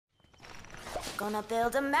Gonna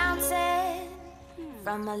build a mountain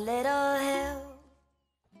from a little hill.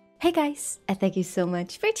 Hey guys, and thank you so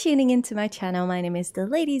much for tuning into my channel. My name is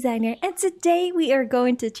DeLadysigner, and today we are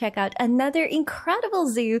going to check out another incredible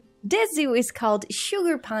zoo. This zoo is called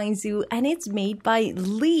Sugar Pine Zoo, and it's made by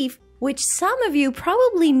Leaf, which some of you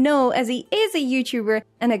probably know as he is a YouTuber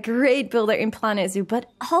and a great builder in Planet Zoo, but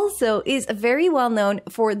also is very well known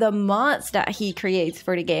for the mods that he creates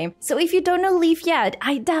for the game. So if you don't know Leaf yet,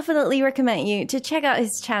 I definitely recommend you to check out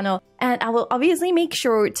his channel. And I will obviously make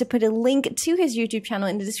sure to put a link to his YouTube channel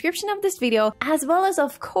in the description of this video, as well as,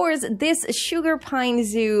 of course, this Sugar Pine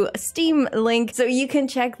Zoo Steam link, so you can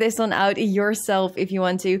check this one out yourself if you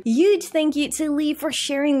want to. Huge thank you to Lee for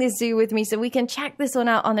sharing this zoo with me so we can check this one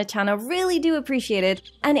out on the channel. Really do appreciate it.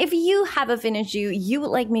 And if you have a finished zoo you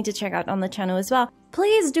would like me to check out on the channel as well,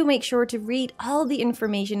 please do make sure to read all the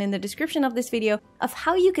information in the description of this video of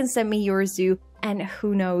how you can send me your zoo. And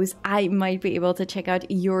who knows, I might be able to check out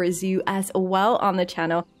your zoo as well on the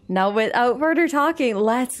channel. Now, without further talking,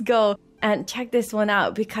 let's go and check this one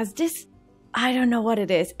out, because this, I don't know what it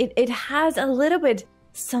is. It has a little bit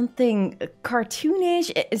something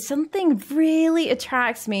cartoonish, something really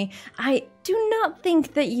attracts me. I do not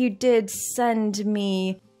think that you did send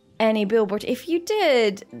me any billboard. If you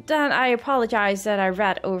did, then I apologize that I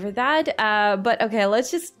read over that. But okay, let's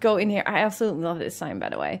just go in here. I absolutely love this sign, by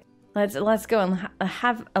the way. Let's go and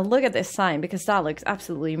have a look at this sign, because that looks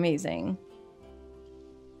absolutely amazing.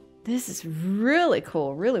 This is really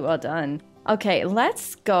cool, really well done. Okay,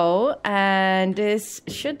 let's go, and this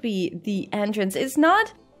should be the entrance. It's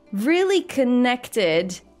not really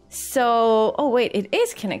connected, so... Oh wait, it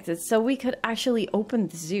is connected, so we could actually open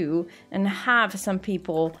the zoo and have some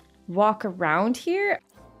people walk around here.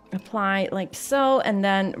 Apply like so, and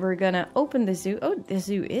then we're gonna open the zoo. Oh, the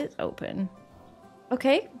zoo is open.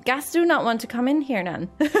 Okay, guests do not want to come in here then.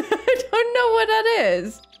 I don't know what that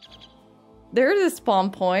is. There's a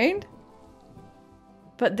spawn point.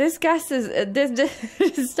 But this guest is,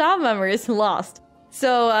 this staff member is lost.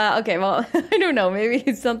 So, okay, well, I don't know. Maybe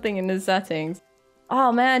it's something in the settings.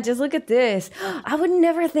 Oh man, just look at this. I would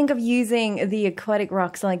never think of using the aquatic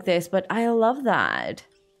rocks like this, but I love that.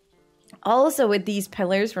 Also with these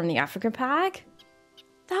pillars from the Africa pack.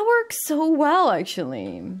 That works so well,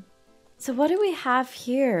 actually. So what do we have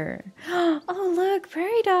here? Oh, look,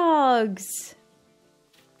 prairie dogs.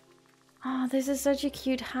 Oh, this is such a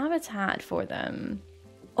cute habitat for them.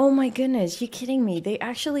 Oh my goodness, you kidding me? They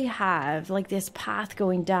actually have like this path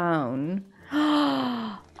going down.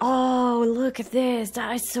 Oh, look at this.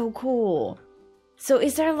 That is so cool. So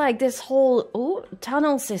is there like this whole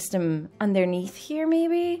tunnel system underneath here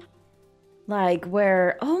maybe? Like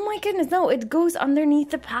where, oh my goodness, no, it goes underneath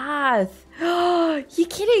the path. You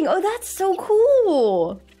kidding? Oh, that's so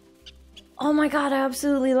cool. Oh my god, I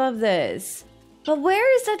absolutely love this. But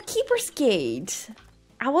where is that keeper's gate?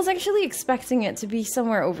 I was actually expecting it to be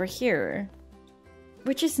somewhere over here.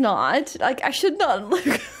 Which is not. Like, I should not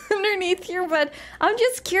look underneath here, but I'm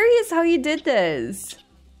just curious how you did this.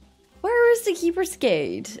 Where is the keeper's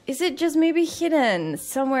gate? Is it just maybe hidden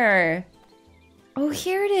somewhere? Oh,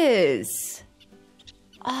 here it is.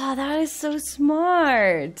 Oh, that is so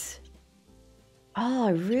smart. Oh,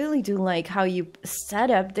 I really do like how you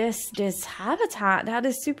set up this habitat. That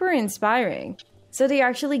is super inspiring. So they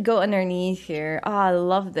actually go underneath here. Oh, I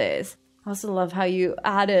love this. I also love how you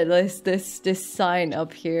added this sign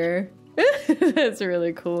up here. That's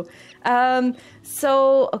really cool.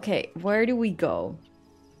 So, okay, where do we go?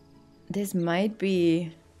 This might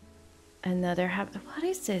be... another what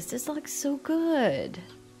is this? This looks so good.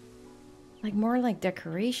 Like more like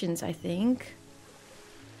decorations, I think.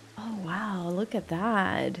 Oh wow, look at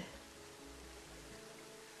that.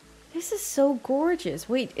 This is so gorgeous.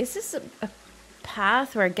 Wait, is this a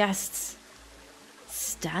path where guests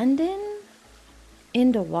stand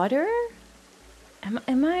in the water?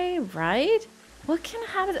 Am I right? What kind of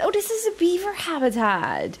habitat? Oh, this is a beaver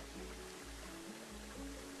habitat.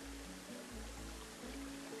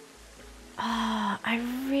 Ah, I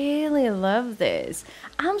really love this.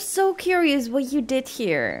 I'm so curious what you did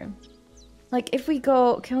here. Like, if we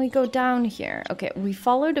go... can we go down here? Okay, we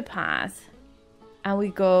follow the path. And we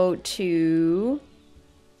go to...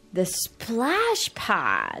 the splash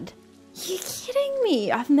pad. You kidding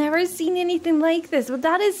me? I've never seen anything like this. But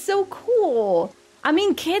that is so cool. I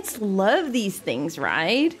mean, kids love these things,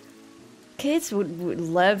 right? Kids would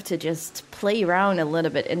love to just play around a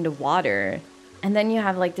little bit in the water. And then you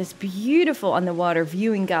have like this beautiful underwater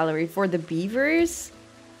viewing gallery for the beavers.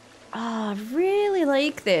 Oh, I really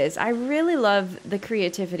like this. I really love the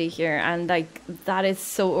creativity here, and like that is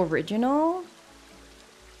so original.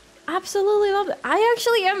 absolutely love it. I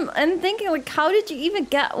actually am thinking, like, how did you even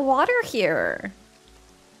get water here?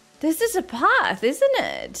 This is a path, isn't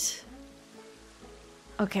it?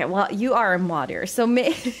 Okay, well, you are a modder, so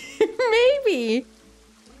maybe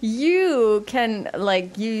you can,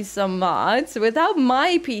 like, use some mods without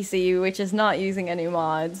my PC, which is not using any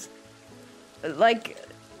mods. Like,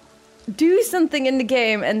 do something in the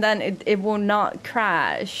game and then it will not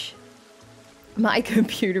crash my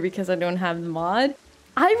computer because I don't have the mod.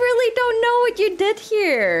 I really don't know what you did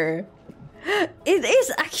here. It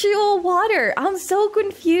is actual water. I'm so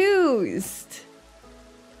confused.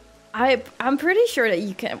 I'm pretty sure that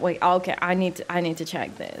you can wait. Okay, I need to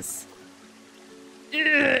check this.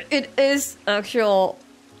 It is actual.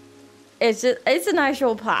 It's an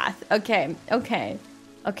actual path. Okay.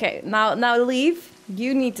 Now leave.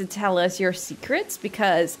 You need to tell us your secrets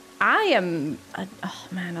because I am. Oh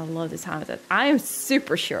man, I love this habitat. I am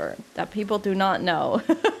super sure that people do not know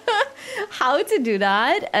how to do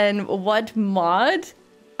that and what mod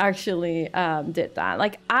actually did that.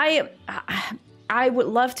 Like I would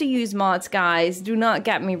love to use mods, guys. Do not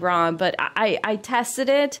get me wrong, but I tested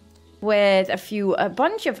it with a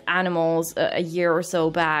bunch of animals a year or so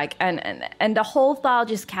back, and the whole file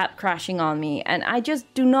just kept crashing on me, and I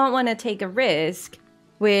just do not want to take a risk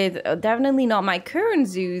with definitely not my current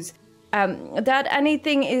zoos that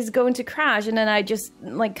anything is going to crash and then I just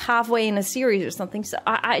like halfway in a series or something. So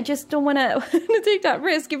I just don't want to take that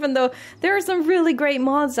risk, even though there are some really great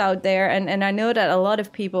mods out there, and I know that a lot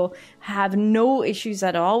of people have no issues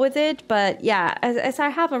at all with it. But yeah, as I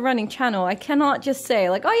have a running channel, I cannot just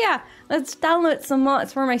say like, oh yeah, let's download some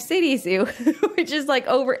mods for my city zoo, which is like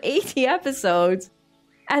over 80 episodes.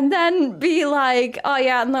 And then be like, oh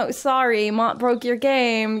yeah, no, sorry, mod broke your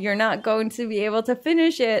game. You're not going to be able to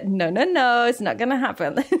finish it. No, it's not gonna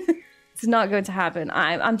happen. It's not going to happen.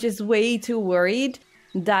 I'm just way too worried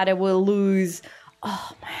that I will lose.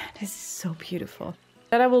 Oh man, this is so beautiful.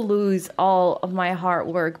 That I will lose all of my hard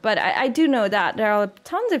work. But I do know that there are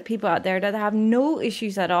tons of people out there that have no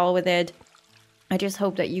issues at all with it. I just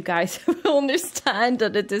hope that you guys will understand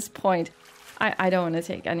that at this point, I don't want to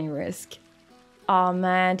take any risk. Oh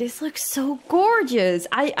man, this looks so gorgeous.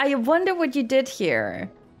 I wonder what you did here.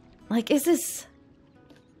 Like, is this...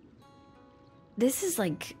 This is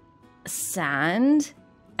like sand.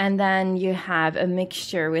 And then you have a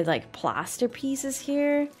mixture with like plaster pieces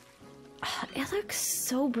here. It looks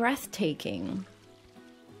so breathtaking.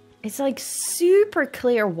 It's like super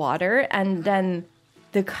clear water. And then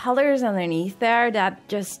the colors underneath there that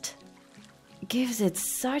just... gives it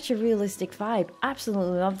such a realistic vibe.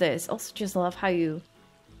 Absolutely love this. Also just love how you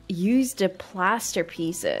use the plaster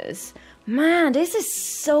pieces. Man, this is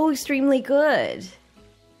so extremely good.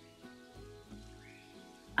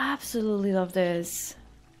 Absolutely love this.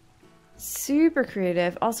 Super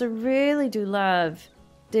creative. Also really do love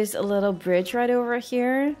this little bridge right over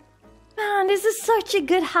here. Man, this is such a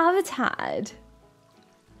good habitat.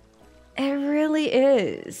 It really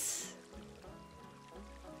is.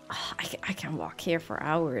 I can walk here for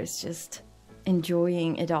hours just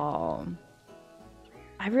enjoying it all.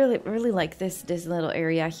 I really like this little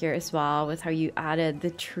area here as well with how you added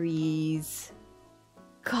the trees.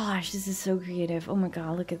 Gosh, this is so creative. Oh my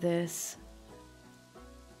god, look at this.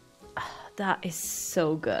 That is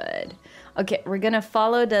so good. Okay, we're gonna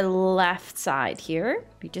follow the left side here.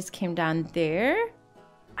 We just came down there.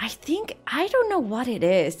 I don't know what it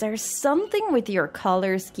is. There's something with your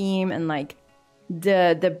color scheme and like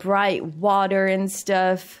the bright water and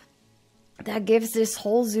stuff that gives this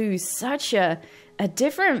whole zoo such a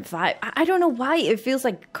different vibe. I don't know why it feels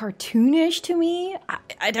like cartoonish to me.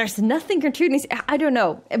 There's nothing cartoonish. I don't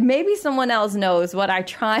know. Maybe someone else knows what I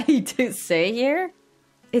try to say here.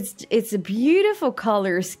 It's a beautiful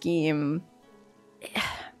color scheme.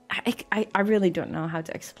 I really don't know how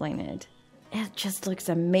to explain it. It just looks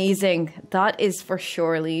amazing. That is for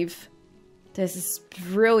sure, Leaf. This is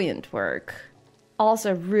brilliant work.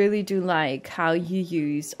 Also, really do like how you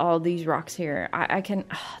use all these rocks here.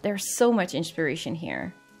 There's so much inspiration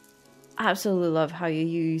here. Absolutely love how you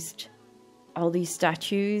used all these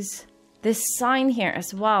statues. This sign here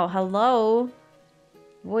as well. Hello.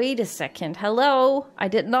 Wait a second. Hello. I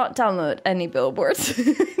did not download any billboards.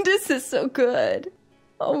 This is so good.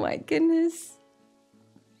 Oh my goodness.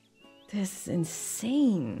 This is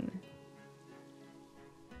insane.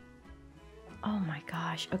 Oh my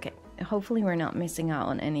gosh. Okay. Hopefully we're not missing out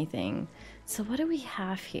on anything. So what do we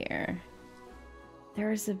have here?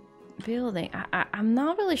 There's a building. I'm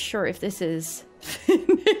not really sure if this is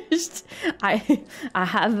finished. I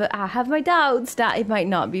have my doubts that it might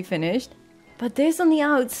not be finished. But this on the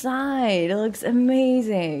outside, it looks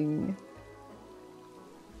amazing.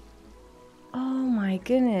 Oh my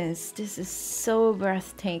goodness, this is so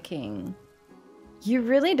breathtaking. You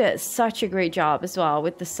really did such a great job as well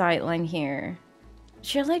with the sideline here.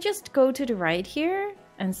 Shall I just go to the right here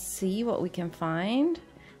and see what we can find?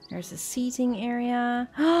 There's a seating area.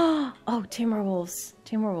 Oh, timber wolves.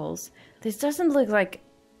 Timber wolves. This doesn't look like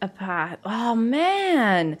a path. Oh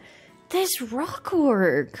man, this rock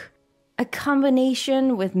work. A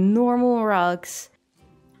combination with normal rocks.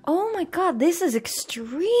 Oh my god, this is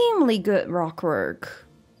extremely good rock work.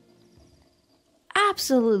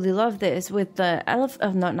 Absolutely love this with the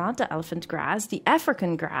not the elephant grass, the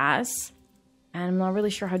African grass. And I'm not really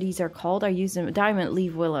sure how these are called. I use them, diamond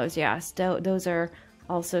leaf willows, yes. Those are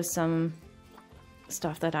also some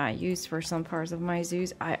stuff that I use for some parts of my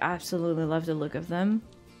zoos. I absolutely love the look of them.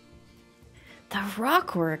 The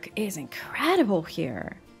rock work is incredible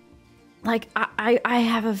here. Like, I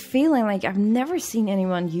have a feeling like I've never seen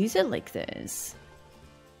anyone use it like this.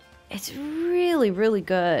 It's really, really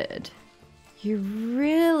good. You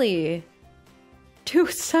really do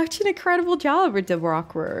such an incredible job with the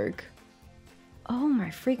rock work. Oh my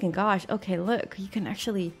freaking gosh. Okay, look, you can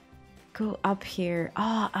actually go up here.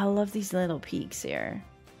 Oh, I love these little peaks here.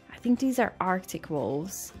 I think these are Arctic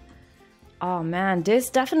wolves. Oh man,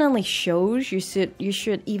 this definitely shows you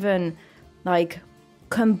should even like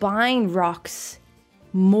combine rocks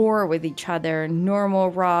more with each other.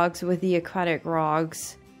 Normal rocks with the aquatic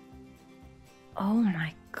rocks. Oh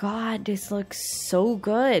my god, this looks so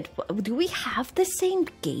good. Do we have the same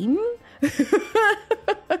game?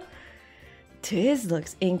 This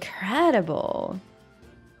looks incredible.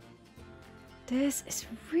 This is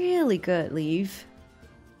really good, Leaf.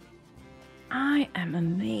 I am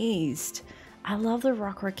amazed. I love the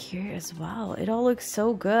rock work here as well. It all looks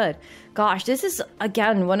so good. Gosh, this is,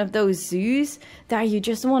 again, one of those zoos that you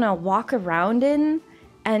just want to walk around in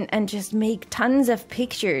and just make tons of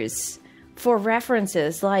pictures for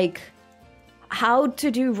references, like how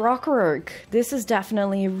to do rock work. This is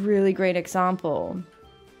definitely a really great example.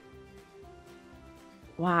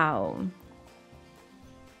 Wow.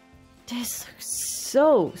 This looks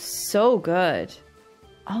so good.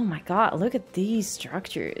 Oh my god, look at these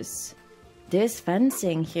structures. This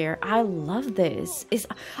fencing here, I love this.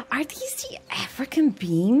 Are these the African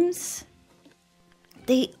beams?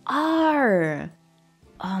 They are.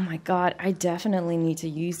 Oh my god, I definitely need to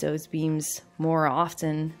use those beams more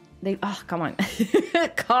often. Oh, come on.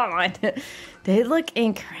 Come on. They look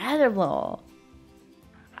incredible.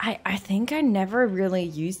 I think I never really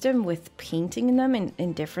used them with painting them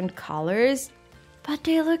in different colors, but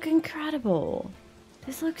they look incredible.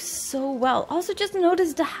 This looks so well. Also, just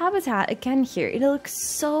notice the habitat again here. It looks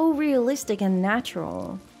so realistic and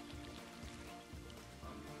natural.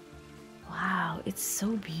 Wow, it's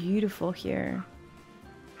so beautiful here.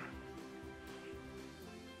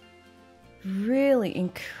 Really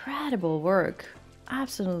incredible work.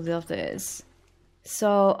 Absolutely love this.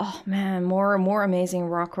 So, oh man, more amazing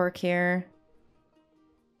rock work here.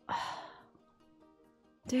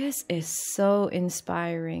 This is so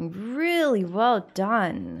inspiring. Really well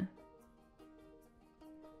done.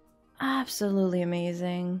 Absolutely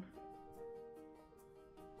amazing.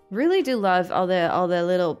 Really do love all the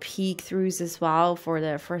little peek throughs as well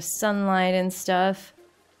for sunlight and stuff.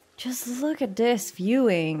 Just look at this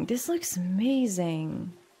viewing. This looks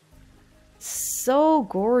amazing. So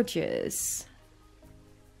gorgeous.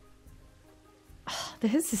 Oh,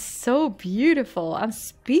 this is so beautiful. I'm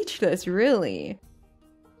speechless, really.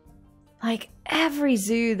 Like every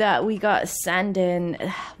zoo that we got sent in,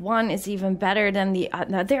 one is even better than the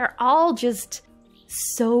other. They're all just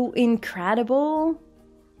so incredible.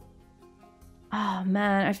 Oh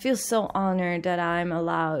man, I feel so honored that I'm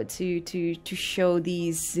allowed to show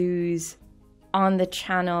these zoos on the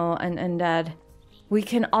channel and that we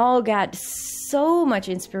can all get so much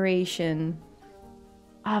inspiration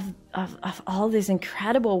of all this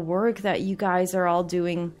incredible work that you guys are all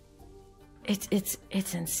doing. It's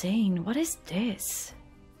insane. What is this?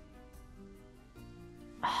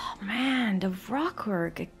 Oh man, the rock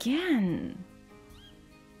work again.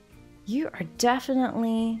 You are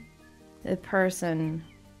definitely the person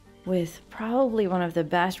with probably one of the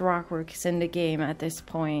best rock works in the game at this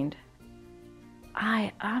point.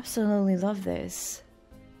 I absolutely love this.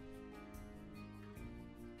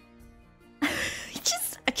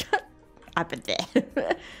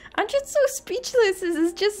 I'm just so speechless. This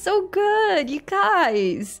is just so good, you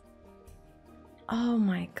guys. Oh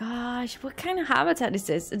my gosh, what kind of habitat is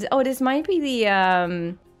this? Oh, this might be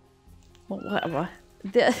the what?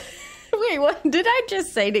 Wait, what did I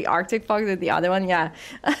just say? The Arctic fox or the other one? Yeah.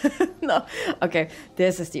 No. Okay,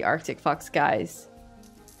 this is the Arctic fox, guys.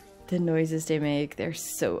 The noises they make, they're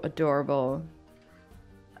so adorable.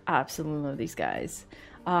 Absolutely love these guys.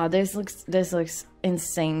 This looks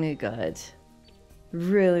insanely good.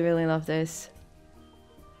 Really, really love this.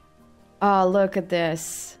 Oh, look at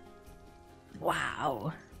this.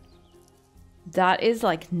 Wow. That is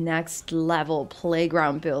like next level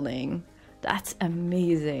playground building. That's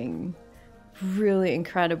amazing. Really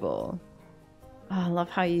incredible. Oh, I love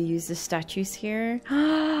how you use the statues here.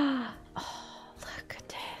 Oh, look at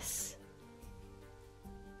this.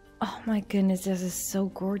 Oh my goodness, this is so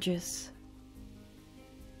gorgeous.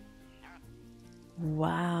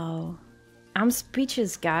 Wow. I'm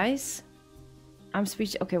speechless, guys. I'm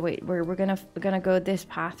speechless. Okay, wait. We're gonna go this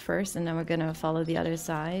path first, and then we're gonna follow the other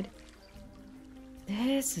side.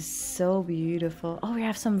 This is so beautiful. Oh, we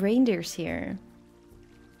have some reindeers here.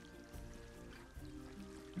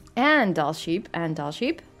 And Dall Sheep, and Dall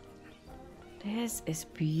Sheep. This is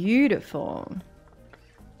beautiful.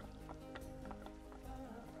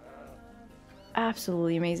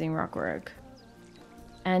 Absolutely amazing rock work.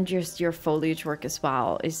 And just your foliage work as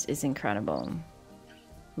well is incredible.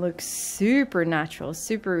 Looks super natural,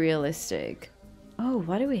 super realistic. Oh,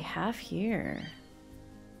 what do we have here?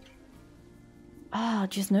 Oh,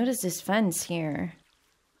 just notice this fence here.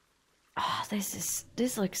 Oh, this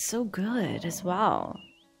looks so good as well.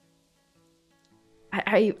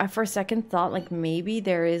 I for a second thought like maybe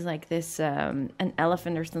there is like this an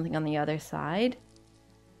elephant or something on the other side.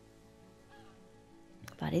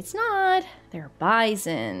 But it's not. There are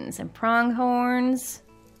bisons and pronghorns.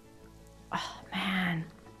 Oh man.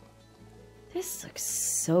 This looks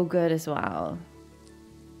so good as well.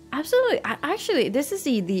 Absolutely. Actually, this is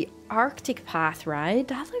the Arctic path, right?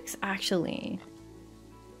 That looks actually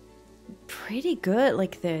pretty good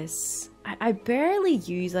like this. I barely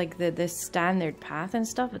use like the standard path and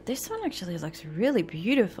stuff, but this one actually looks really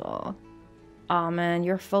beautiful. Oh man,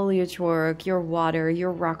 your foliage work, your water,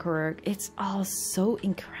 your rock work, it's all so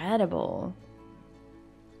incredible.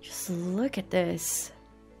 Just look at this.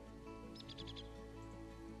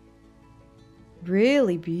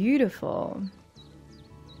 Really beautiful.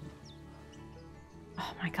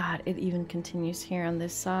 Oh my god, it even continues here on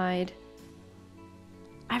this side.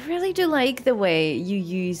 I really do like the way you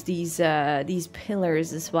use these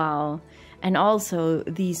pillars as well. And also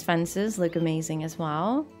these fences look amazing as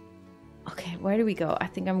well. Okay, where do we go? I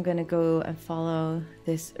think I'm gonna go and follow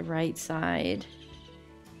this right side.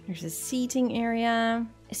 There's a seating area.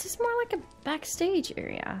 Is this more like a backstage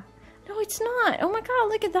area? No, it's not. Oh my god,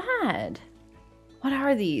 look at that. What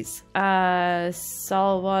are these?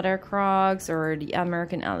 Saltwater crocs or the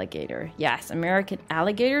American alligator? Yes, American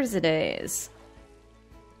alligators it is.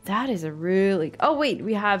 That is a really... Oh wait,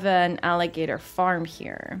 we have an alligator farm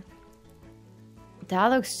here. That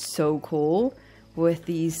looks so cool with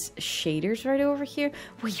these shaders right over here.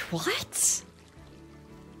 Wait, what?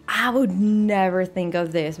 I would never think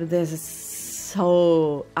of this, but this is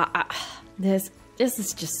so... this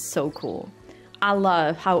is just so cool. I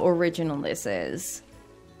love how original this is.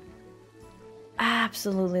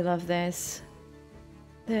 Absolutely love this.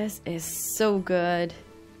 This is so good.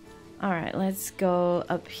 Alright, let's go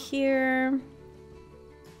up here.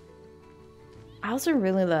 I also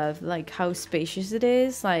really love like how spacious it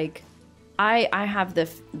is. Like I have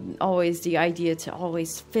always the idea to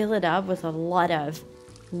always fill it up with a lot of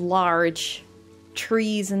large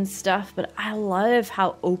trees and stuff, but I love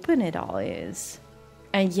how open it all is.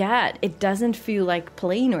 And yet, it doesn't feel like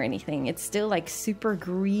plain or anything. It's still like super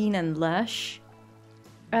green and lush.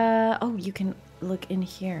 Oh, you can look in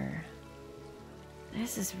here.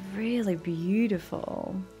 This is really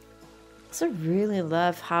beautiful. I also really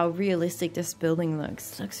love how realistic this building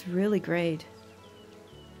looks. It looks really great.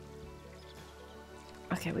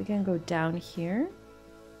 Okay, we can go down here.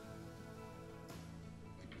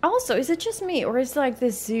 Also, is it just me or is like the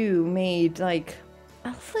zoo made like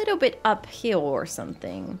a little bit uphill or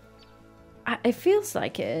something? It feels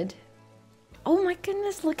like it. Oh my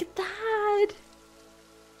goodness, look at that.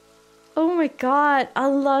 Oh my god, I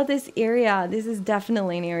love this area. This is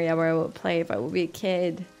definitely an area where I would play if I would be a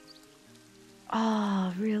kid.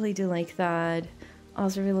 Oh, I really do like that. I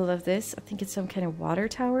also really love this. I think it's some kind of water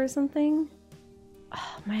tower or something.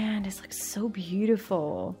 Oh man, this looks so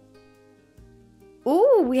beautiful.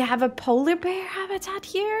 Oh, we have a polar bear habitat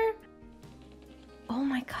here. Oh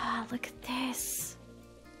my god, look at this.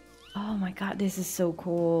 Oh my god, this is so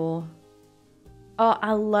cool. Oh,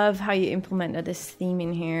 I love how you implemented this theme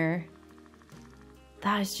in here.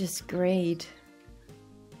 That is just great.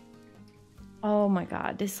 Oh my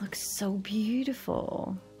god, this looks so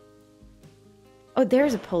beautiful. Oh,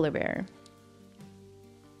 there's a polar bear.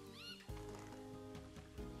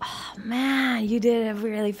 Oh man, man, you did a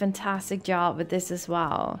really fantastic job with this as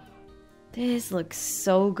well. This looks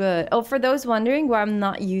so good. Oh, for those wondering why I'm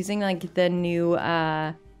not using like the new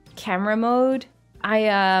camera mode, I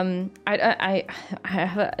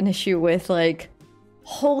have an issue with like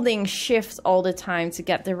holding shifts all the time to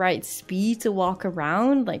get the right speed to walk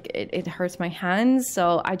around. Like it hurts my hands,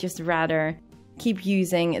 so I just rather keep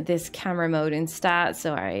using this camera mode instead,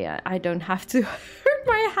 so I don't have to hurt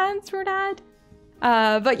my hands for that.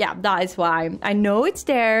 But yeah, that is why. I know it's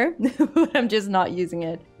there, but I'm just not using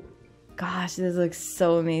it. Gosh, this looks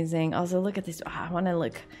so amazing. Also, look at this. Oh, I want to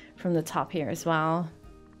look from the top here as well.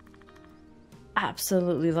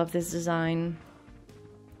 Absolutely love this design.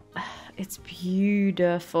 It's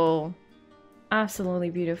beautiful.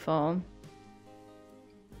 Absolutely beautiful.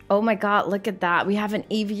 Oh my god, look at that. We have an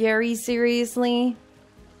aviary, seriously?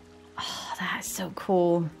 Oh, that is so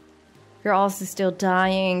cool. You're also still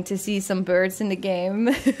dying to see some birds in the game.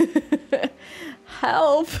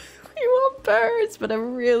 Help! We want birds, but I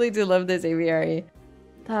really do love this aviary.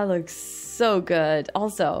 That looks so good.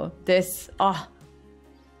 Also, this, oh,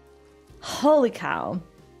 holy cow.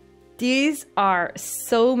 These are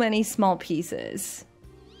so many small pieces.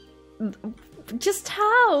 Just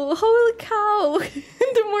how? Holy cow.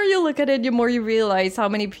 The more you look at it, the more you realize how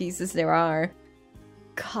many pieces there are.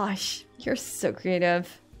 Gosh, you're so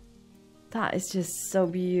creative. That is just so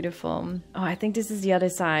beautiful. Oh, I think this is the other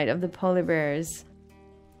side of the polar bears.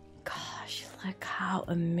 Gosh, look how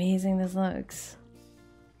amazing this looks.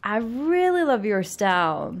 I really love your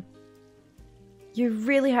style. You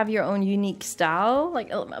really have your own unique style.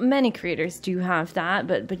 Like many creators do have that,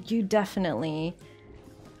 but you definitely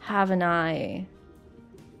have an eye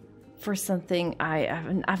for something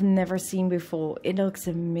I've never seen before. It looks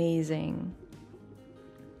amazing.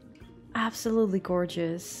 Absolutely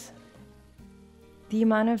gorgeous. The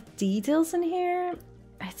amount of details in here,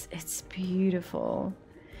 it's beautiful.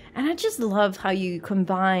 And I just love how you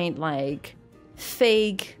combine like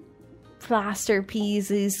fake plaster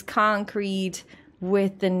pieces, concrete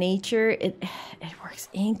with the nature. It works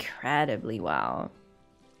incredibly well.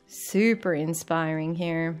 Super inspiring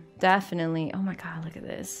here. Definitely. Oh my god, look at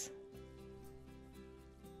this.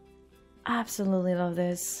 Absolutely love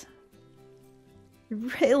this.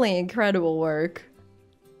 Really incredible work.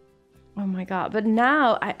 Oh my god. But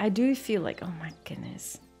now I do feel like, oh my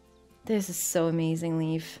goodness. This is so amazing,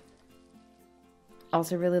 Leaf.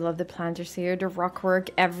 Also really love the planters here. The rock work,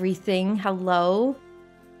 everything. Hello.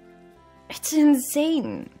 It's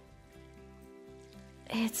insane.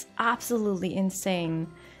 It's absolutely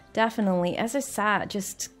insane. Definitely. As I said,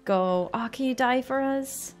 just go... Oh, can you dive for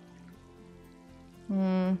us?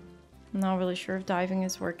 I'm not really sure if diving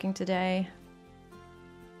is working today.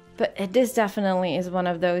 But this definitely is one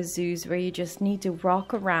of those zoos where you just need to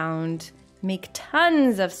walk around, make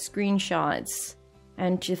tons of screenshots,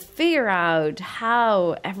 and just figure out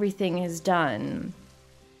how everything is done.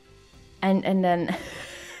 And then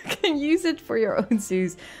can use it for your own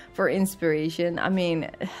zoos for inspiration. I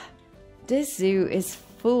mean, this zoo is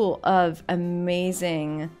full of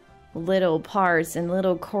amazing little parts and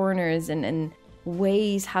little corners and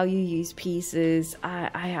ways how you use pieces. I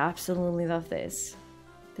absolutely love this.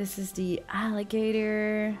 This is the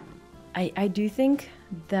alligator. I do think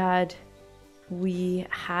that we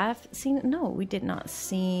have seen... No, we did not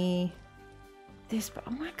see this. But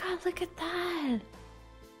oh my god, look at that.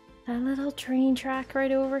 That little train track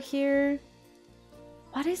right over here.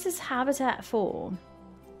 What is this habitat for?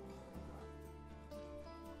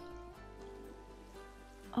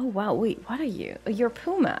 Oh wow, wait, what are you? You're a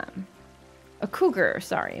puma. A cougar,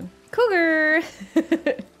 sorry. Cougar!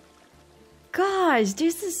 Gosh,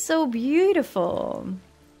 this is so beautiful.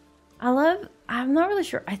 I'm not really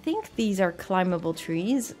sure. I think these are climbable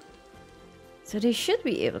trees. So they should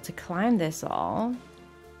be able to climb this all.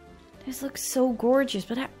 This looks so gorgeous,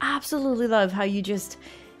 but I absolutely love how you just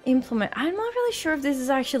implement... I'm not really sure if this is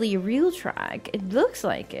actually a real track. It looks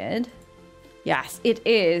like it. Yes, it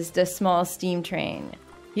is the small steam train.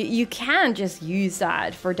 You can just use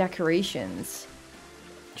that for decorations.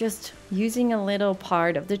 Just using a little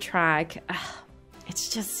part of the track. It's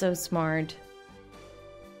just so smart.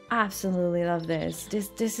 Absolutely love this.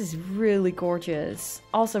 This is really gorgeous.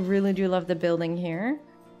 Also really do love the building here.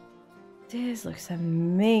 This looks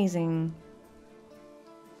amazing.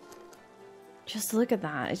 Just look at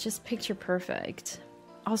that. It's just picture perfect.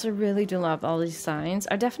 Also really do love all these signs.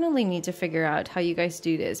 I definitely need to figure out how you guys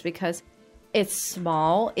do this because it's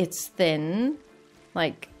small, it's thin.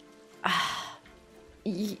 Like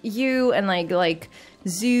you and like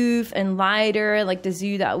Zoof and Lighter, like the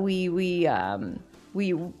zoo that we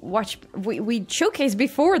showcased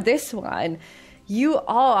before this one. you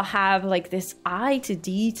all have like this eye to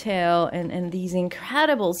detail and these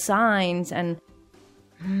incredible signs, and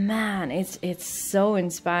man, it's so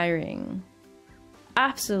inspiring.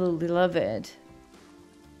 Absolutely love it.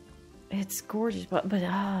 It's gorgeous, but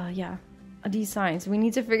yeah, these signs, we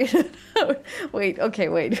need to figure it out. Wait, okay,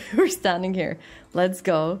 wait, we're standing here. Let's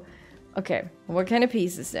go. Okay, what kind of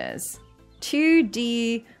piece is this?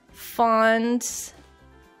 2D font.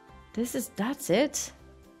 That's it.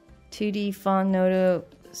 2D font noto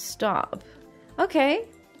stop. Okay,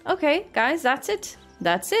 guys, that's it.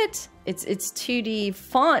 That's it. It's 2D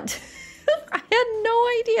font. I had no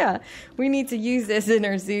idea. We need to use this in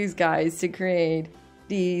our zoos, guys, to create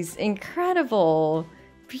these incredible,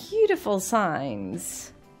 beautiful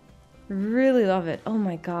signs. Really love it. Oh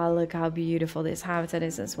my god, look how beautiful this habitat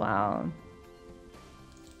is as well.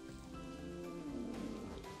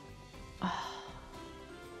 Oh,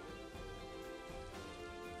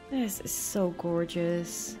 this is so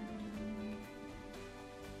gorgeous.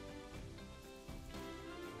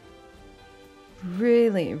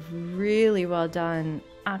 Really, really well done.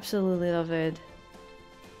 Absolutely love it.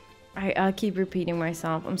 I keep repeating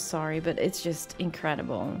myself. I'm sorry, but it's just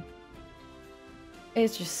incredible.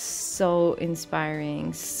 It's just so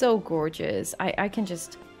inspiring, so gorgeous. I can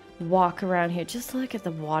just walk around here. Just look at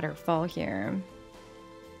the waterfall here.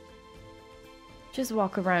 Just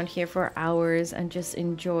walk around here for hours and just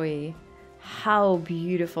enjoy how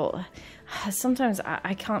beautiful. Sometimes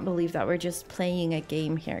I can't believe that we're just playing a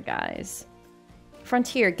game here, guys.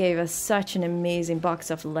 Frontier gave us such an amazing box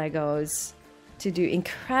of Legos to do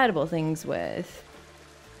incredible things with.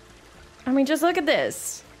 I mean, just look at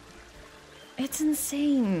this. It's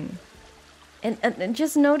insane. And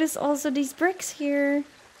just notice also these bricks here.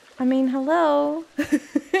 I mean, hello.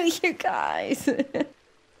 You guys.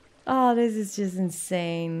 Oh, this is just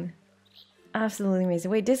insane. Absolutely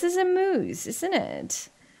amazing. Wait, this is a moose, isn't it?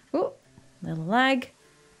 Oh, little leg.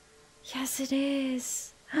 Yes, it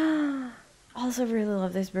is. Also really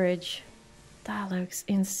love this bridge. That looks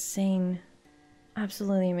insane.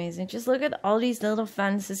 Absolutely amazing. Just look at all these little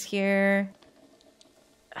fences here.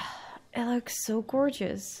 It looks so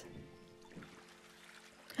gorgeous.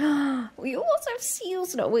 We also have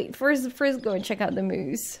seals. No, wait. First go and check out the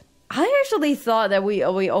moose. I actually thought that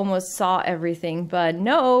we almost saw everything, but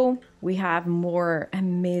no. We have more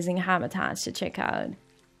amazing habitats to check out.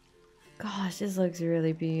 Gosh, this looks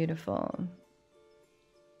really beautiful.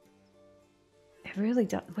 It really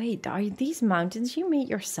does. Wait, are these mountains you made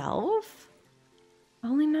yourself?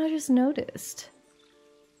 Only now just noticed.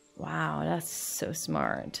 Wow, that's so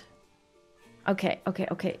smart. Okay.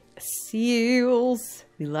 Seals.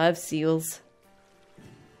 We love seals.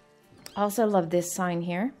 Also love this sign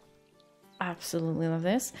here. Absolutely love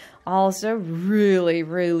this. Also really,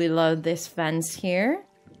 really love this fence here.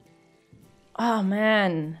 Oh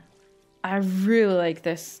man. I really like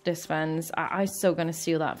this fence. I'm so gonna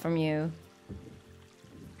steal that from you.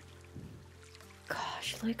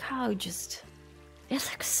 Gosh, look how just... It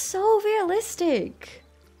looks so realistic.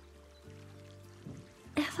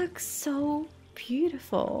 It looks so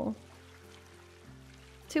beautiful.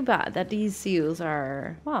 Too bad that these seals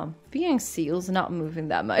are, well, being seals, not moving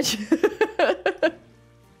that much.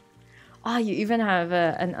 Oh, you even have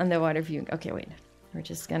an underwater view. Okay, wait. We're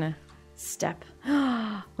just gonna step.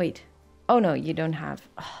 Wait. Oh no, you don't have.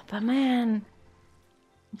 Oh, but man,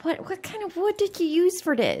 what kind of wood did you use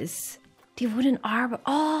for this? The wooden arbor.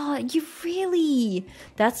 Oh, you really?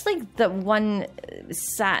 That's like the one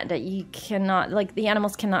set that you cannot, like the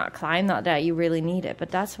animals cannot climb. Not that you really need it, but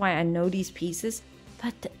that's why I know these pieces.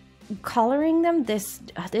 But coloring them this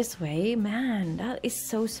way, man, that is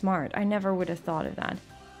so smart. I never would have thought of that.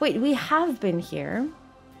 Wait, we have been here.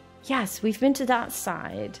 Yes, we've been to that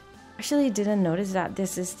side. Actually, didn't notice that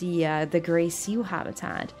this is the gray seal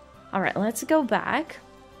habitat. All right, let's go back.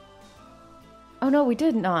 Oh no, we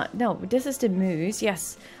did not. No, this is the moose.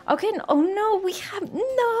 Yes. Okay. Oh no, we have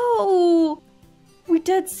no. We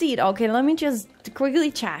did see it. Okay, let me just quickly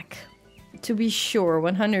check to be sure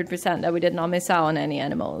 100% that we did not miss out on any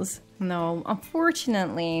animals. No,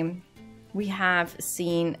 unfortunately, we have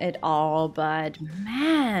seen it all. But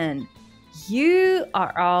man, you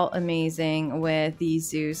are all amazing with these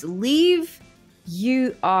zoos. Leave,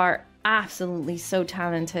 you are absolutely so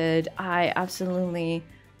talented. I absolutely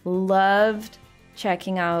loved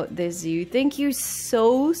checking out this zoo. Thank you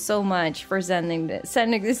so much for sending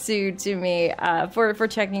this zoo to me, for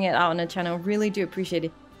checking it out on the channel. Really do appreciate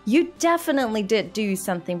it. You definitely did do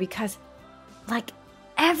something, because like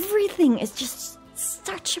everything is just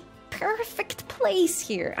such a perfect place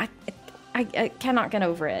here. I cannot get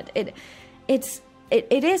over it. It's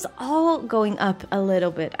it is all going up a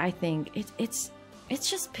little bit, I think. It's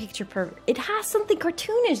just picture perfect. It has something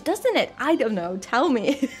cartoonish, doesn't it? I don't know. Tell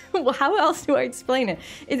me. How else do I explain it?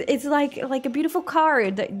 It's like a beautiful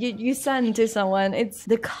card that you send to someone. It's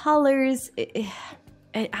the colors.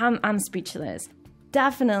 I'm speechless.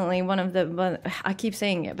 Definitely one of the, I keep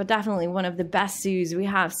saying it, but definitely one of the best zoos we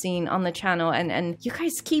have seen on the channel. And you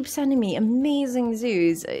guys keep sending me amazing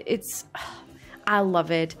zoos. I love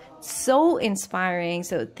it. So inspiring.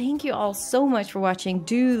 So thank you all so much for watching.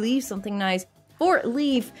 Do leave something nice or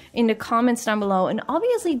leave in the comments down below, and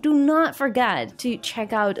obviously do not forget to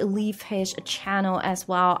check out Leaf Fish channel as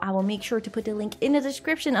well. I will make sure to put the link in the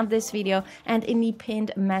description of this video and in the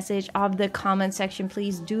pinned message of the comment section.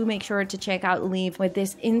 Please do make sure to check out Leaf with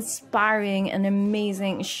this inspiring and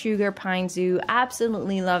amazing sugar pine zoo.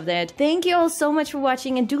 Absolutely loved it. Thank you all so much for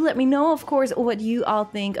watching, and do let me know, of course, what you all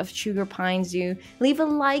think of Sugar Pine Zoo. Leave a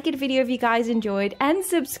like at the video if you guys enjoyed, and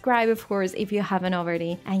subscribe, of course, if you haven't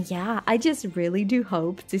already. And yeah, I just really do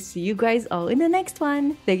hope to see you guys all in the next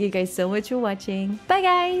one. Thank you guys so much for watching. Bye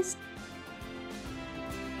guys!